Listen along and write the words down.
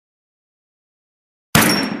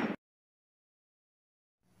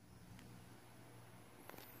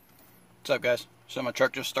What's up, guys? So my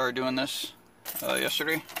truck just started doing this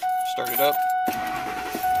yesterday. Started up,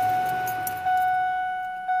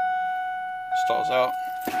 stalls out,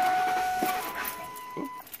 oop.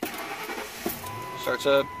 Starts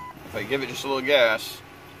up. If I give it just a little gas,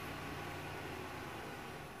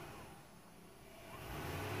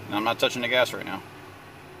 now I'm not touching the gas right now.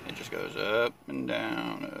 It just goes up and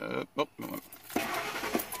down, up. Oh,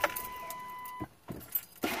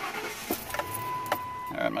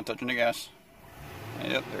 Alright, I'm not touching the gas.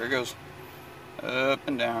 Yep, there it goes. Up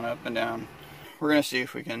and down, up and down. We're going to see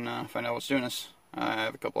if we can find out what's doing this. I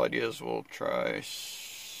have a couple ideas. We'll try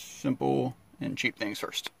simple and cheap things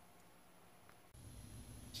first.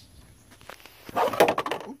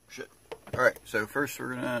 Oh, shit. Alright, so first we're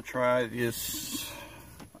going to try this,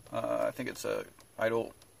 I think it's a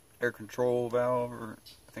idle air control valve, or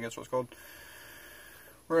I think that's what it's called.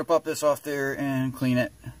 We're going to pop this off there and clean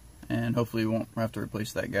it, and hopefully we won't have to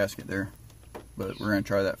replace that gasket there. But we're going to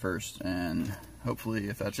try that first, and hopefully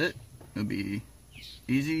if that's it, it'll be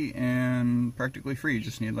easy and practically free. You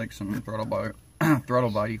just need like some throttle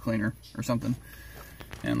body cleaner or something,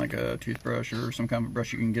 and like a toothbrush or some kind of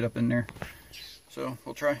brush you can get up in there. So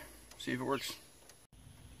we'll try, see if it works.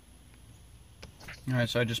 Alright,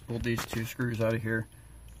 so I just pulled these two screws out of here,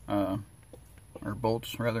 or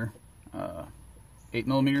bolts rather,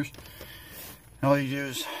 8mm. All you do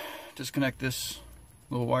is disconnect this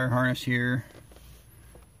little wire harness here,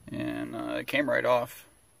 and it came right off,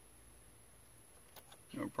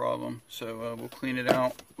 no problem. So we'll clean it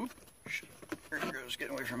out. Oop, shit, there it goes,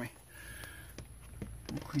 getting away from me.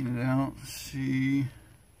 We'll clean it out. Let's see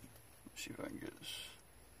if I can get this.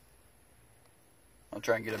 I'll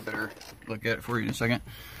try and get a better look at it for you in a second.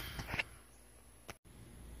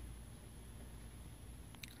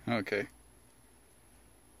 Okay.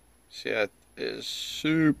 See, that is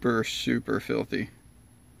super filthy.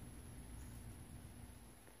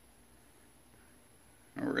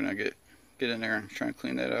 And we're gonna get in there and try and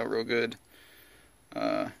clean that out real good.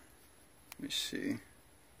 Let me see.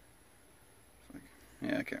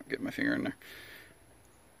 Yeah, I can't get my finger in there.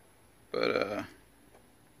 But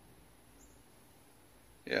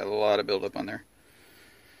yeah, a lot of buildup on there.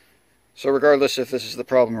 So regardless if this is the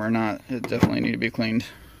problem or not, it definitely needs to be cleaned.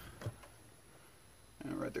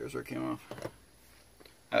 And right there's where it came off.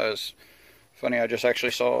 That was funny. I just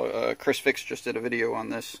actually saw Chris Fix just did a video on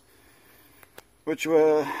this, which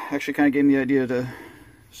actually kind of gave me the idea to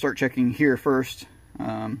start checking here first.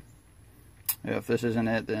 If this isn't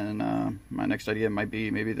it, then my next idea might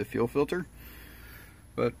be maybe the fuel filter,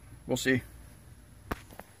 but we'll see.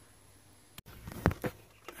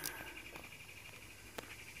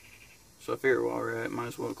 So I figure while we're at it, might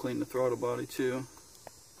as well clean the throttle body too.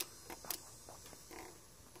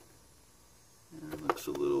 Yeah, it looks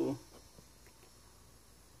a little,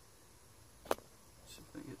 let's see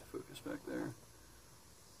if I can get the focus back there.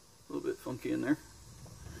 A little bit funky in there.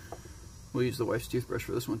 We'll use the wife's toothbrush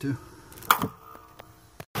for this one too.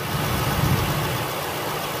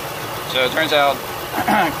 So it turns out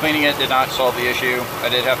cleaning it did not solve the issue. I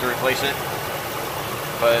did have to replace it,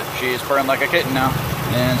 but she's purring like a kitten now,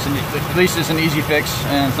 and at least it's an easy fix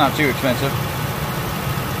and it's not too expensive.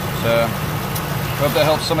 So hope that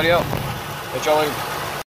helps somebody out. Catch y'all later.